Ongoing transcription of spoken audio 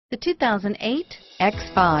The 2008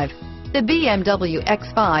 X5. The BMW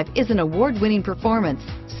X5 is an award-winning performance,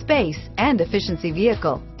 space, and efficiency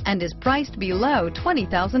vehicle and is priced below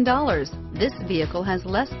 $20,000. This vehicle has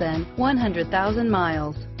less than 100,000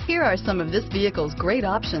 miles. Here are some of this vehicle's great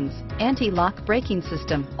options: anti-lock braking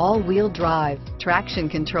system, all-wheel drive, traction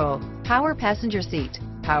control, power passenger seat,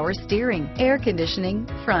 power steering, air conditioning,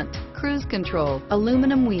 front, cruise control,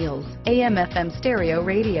 aluminum wheels, AM/FM stereo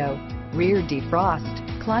radio, rear defrost,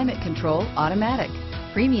 climate control automatic,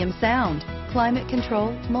 premium sound, climate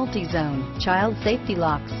control multi-zone, child safety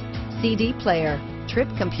locks, CD player, trip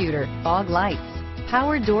computer, fog lights,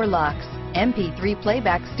 power door locks, MP3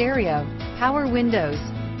 playback stereo, power windows.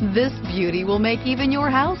 This beauty will make even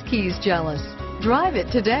your house keys jealous. Drive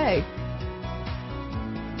it today.